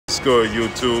good,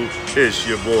 YouTube? It's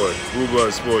your boy,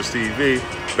 RUIZ Sports TV,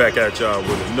 back at y'all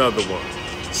with another one.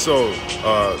 So,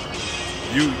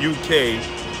 UK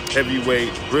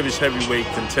heavyweight, British heavyweight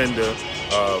contender,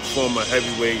 former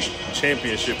heavyweight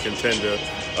championship contender,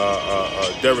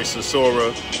 Dereck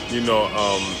Chisora,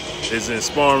 is in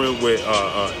sparring with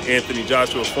Anthony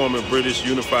Joshua, former British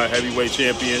unified heavyweight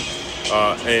champion,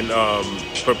 and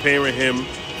preparing him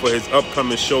for his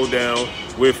upcoming showdown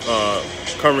with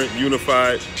current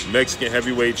unified Mexican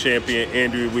heavyweight champion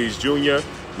RUIZ Jr.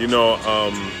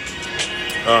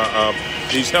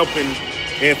 He's helping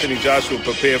Anthony Joshua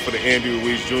prepare for the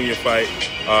RUIZ Jr. fight.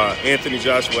 Anthony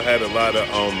Joshua had a lot of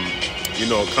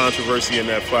controversy in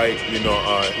that fight.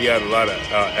 He had a lot of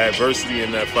adversity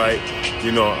in that fight.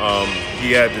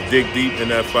 He had to dig deep in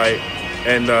that fight,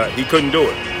 and he couldn't do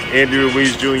it.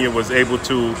 RUIZ Jr. was able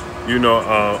to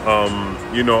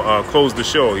close the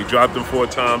show. He dropped him 4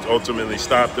 times, ultimately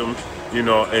stopped him, in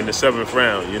the 7th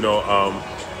round.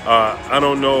 I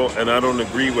don't know, and I don't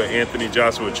agree with Anthony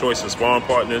Joshua's choice of sparring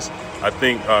partners. I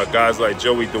think guys like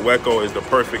Joey Dereck is the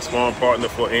perfect sparring partner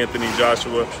for Anthony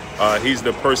Joshua. He's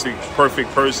the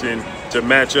perfect person to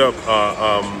match up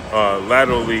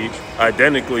laterally,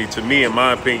 identically to me, in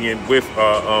my opinion, with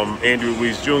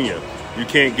RUIZ Jr. You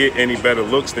can't get any better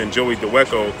looks than Joey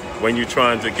Dereck when you're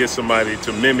trying to get somebody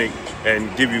to mimic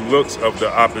and give you looks of the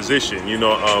opposition.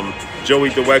 Joey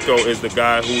Dereck is the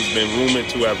guy who's been rumored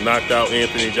to have knocked out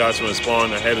Anthony Joshua in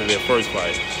sparring ahead of their first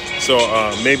fight. So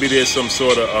maybe there's some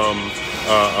sort of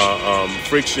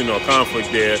friction or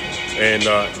conflict there. And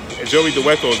Joey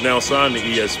Dereck is now signed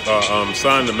to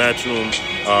signed to Matchroom,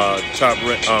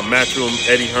 Matchroom,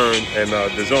 Eddie Hearn, and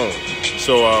DAZN.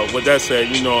 So with that said,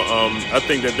 I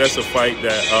think that's a fight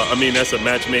that, that's a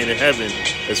match made in heaven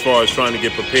as far as trying to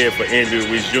get prepared for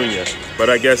RUIZ Jr. But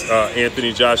I guess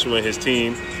Anthony Joshua and his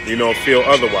team, feel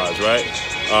otherwise, right?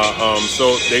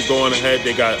 So they're going ahead.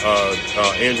 They got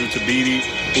Andrew Tabiti,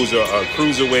 who's a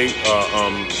cruiserweight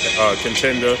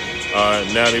contender.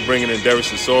 Now they're bringing in Dereck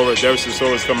Chisora. Dereck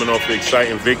Chisora is coming off an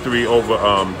exciting victory over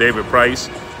David Price.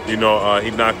 He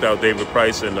knocked out David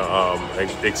Price in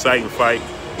an exciting fight,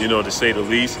 to say the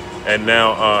least. And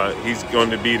now he's going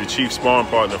to be the chief sparring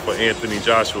partner for Anthony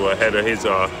Joshua ahead of his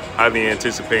highly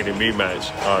anticipated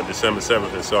rematch December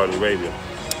 7th in Saudi Arabia.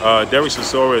 Dereck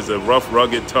Chisora is a rough,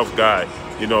 rugged, tough guy.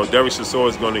 Dereck Chisora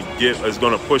is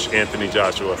going to push Anthony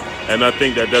Joshua, and I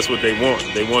think that's what they want.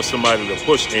 They want somebody to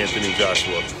push Anthony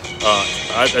Joshua.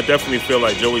 I definitely feel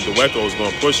like Joey Dereck is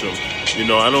going to push him.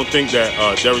 I don't think that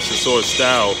Dereck Chisora's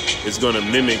style is going to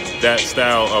mimic that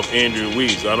style of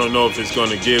RUIZ. I don't know if it's going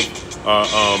to give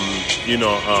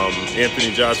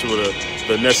Anthony Joshua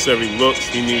the necessary looks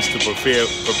he needs to prepare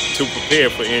for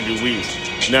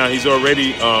RUIZ. Now, he's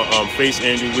already faced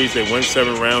RUIZ. They went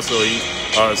 7 rounds, so he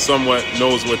somewhat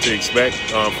knows what to expect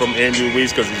from RUIZ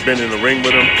because he's been in the ring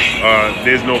with him.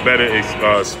 There's no better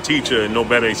teacher and no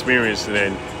better experience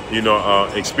than,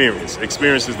 experience.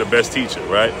 Experience is the best teacher,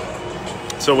 right?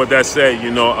 So with that said,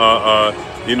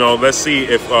 let's see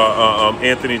if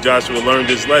Anthony Joshua learned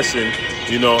his lesson,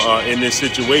 in this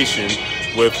situation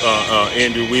with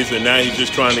RUIZ, and now he's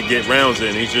just trying to get rounds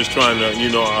in. He's just trying to,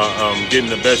 get in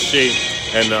the best shape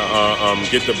and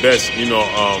get the best,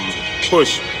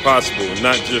 push possible,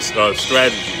 not just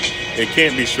strategy. It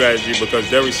can't be strategy because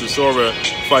Dereck Chisora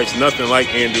fights nothing like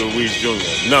RUIZ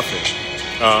Jr. Nothing.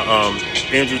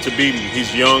 Andrew Tabiti,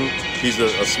 he's young, he's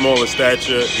a smaller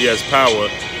stature, he has power,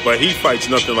 but he fights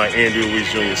nothing like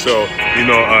RUIZ Jr. So,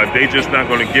 they just not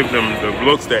going to give them the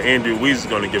looks that RUIZ is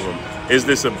going to give them. Is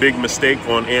this a big mistake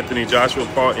on Anthony Joshua's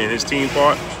part and his team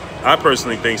part? I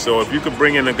personally think so. If you could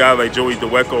bring in a guy like Joey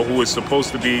Dereck, who is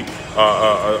supposed to be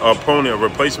a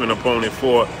replacement opponent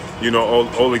for,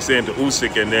 Alexander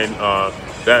Usyk, and then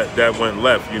that went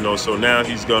left, so now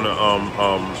he's gonna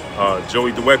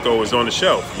Joey Dereck is on the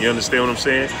shelf. You understand what I'm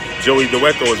saying? Joey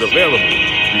Dereck is available.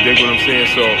 You dig what I'm saying?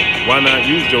 So why not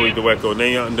use Joey Dereck?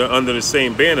 They under the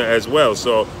same banner as well.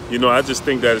 So I just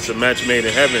think that it's a match made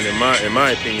in heaven, in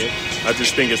my opinion. I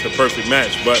just think it's the perfect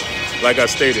match. But like I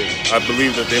stated, I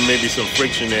believe that there may be some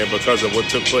friction there because of what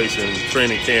took place in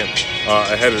training camp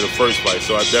ahead of the first fight.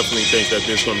 So I definitely think that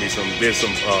there's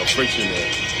some friction there.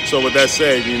 So with that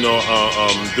said,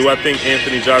 do I think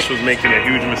Anthony Joshua's making a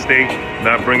huge mistake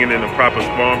not bringing in the proper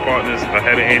sparring partners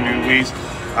ahead of RUIZ?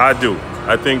 I do.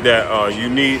 I think that you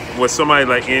need, with somebody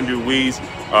like RUIZ,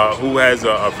 who has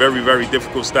a very, very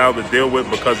difficult style to deal with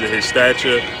because of his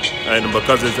stature and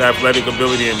because of his athletic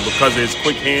ability and because of his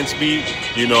quick hand speed,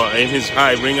 and his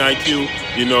high ring IQ.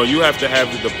 you know, you have to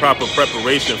have the proper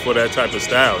preparation for that type of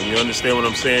style. You understand what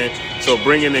I'm saying? So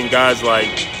bringing in guys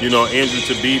like, you know, Andrew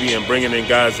Tabiti and bringing in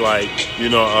guys like, you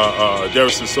know,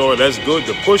 Dereck Chisora, that's good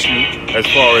to push you as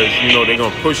far as, you know, they're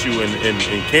going to push you in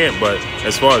camp. But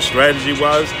as far as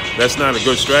strategy-wise, that's not a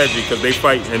good strategy because they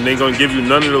fight and they're going to give you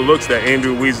none of the looks that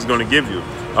Andrew Ruiz is going to give you.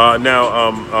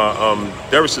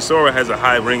 Dereck Chisora has a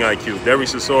high ring IQ. Dereck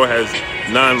Chisora has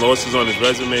 9 losses on his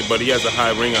resume, but he has a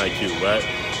high ring IQ, right?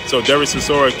 So Dereck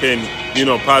Chisora can, you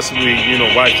know, possibly, you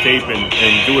know, watch tape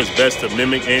and do his best to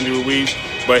mimic Andrew Ruiz,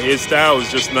 but his style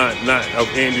is just not of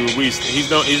Andrew Ruiz. He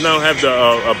don't have the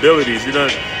abilities. He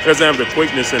doesn't have the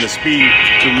quickness and the speed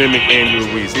to mimic Andrew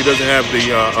Ruiz. He doesn't have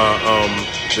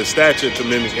the stature to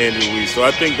mimic Andrew Ruiz. So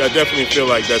I definitely feel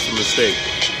like that's a mistake.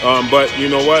 But you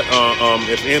know what?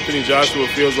 If Anthony Joshua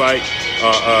feels like,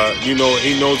 you know,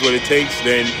 he knows what it takes,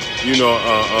 then, you know,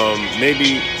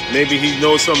 maybe he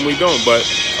knows something we don't. But,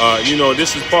 you know,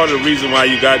 this is part of the reason why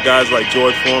you got guys like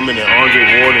George Foreman and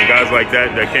Andre Ward and guys like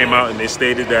that came out and they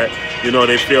stated that, you know,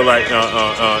 they feel like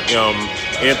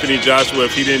Anthony Joshua,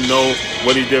 if he didn't know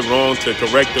what he did wrong to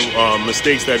correct the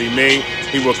mistakes that he made,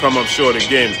 he will come up short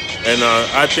again. And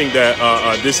I think that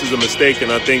this is a mistake,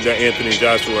 and I think that Anthony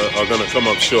Joshua are going to come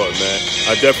up short, man.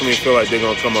 I definitely feel like they're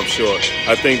going to come up short.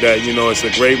 I think that, you know, it's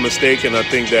a grave mistake, and I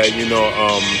think that, you know,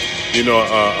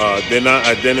 they're not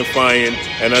identifying,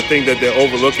 and I think that they're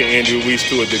overlooking Andrew Ruiz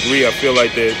to a degree. I feel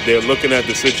like they're looking at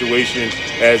the situation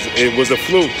as it was a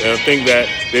fluke, and I think that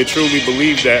they truly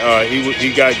believe that he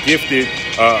got gifted,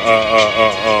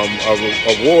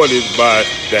 awarded by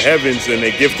the heavens, and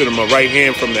they gifted him a right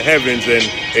hand from the heavens, and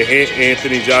they hit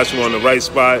Anthony Joshua on the right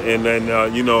spot, and then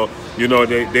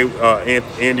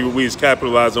Andrew Ruiz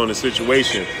capitalized on the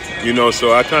situation. You know,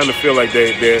 so I kind of feel like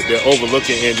they're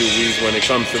overlooking Andrew Ruiz when it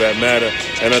comes to that matter,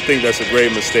 and I think that's a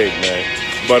grave mistake, man.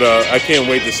 But I can't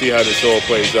wait to see how this all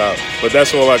plays out. But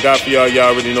that's all I got for y'all.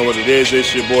 Y'all already know what it is.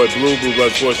 It's your boy Blue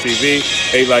Blood Sports TV.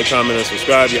 Hate, like, comment, and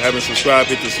subscribe. If you haven't subscribed,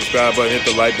 hit the subscribe button, hit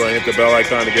the like button, hit the bell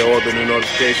icon to get all the new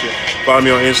notifications. Follow me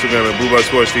on Instagram at Blue Blood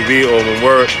Sports TV, or one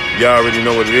word. Y'all already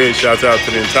know what it is. Shouts out to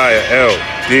the entire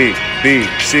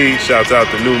LDBC. Shouts out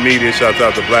to New Media. Shouts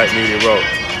out to Black Media Road.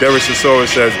 Dereck Chisora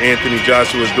says Anthony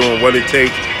Joshua is doing what it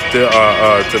takes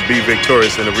to be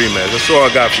victorious in the rematch. That's all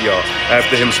I got for y'all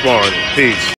after him sparring. Peace.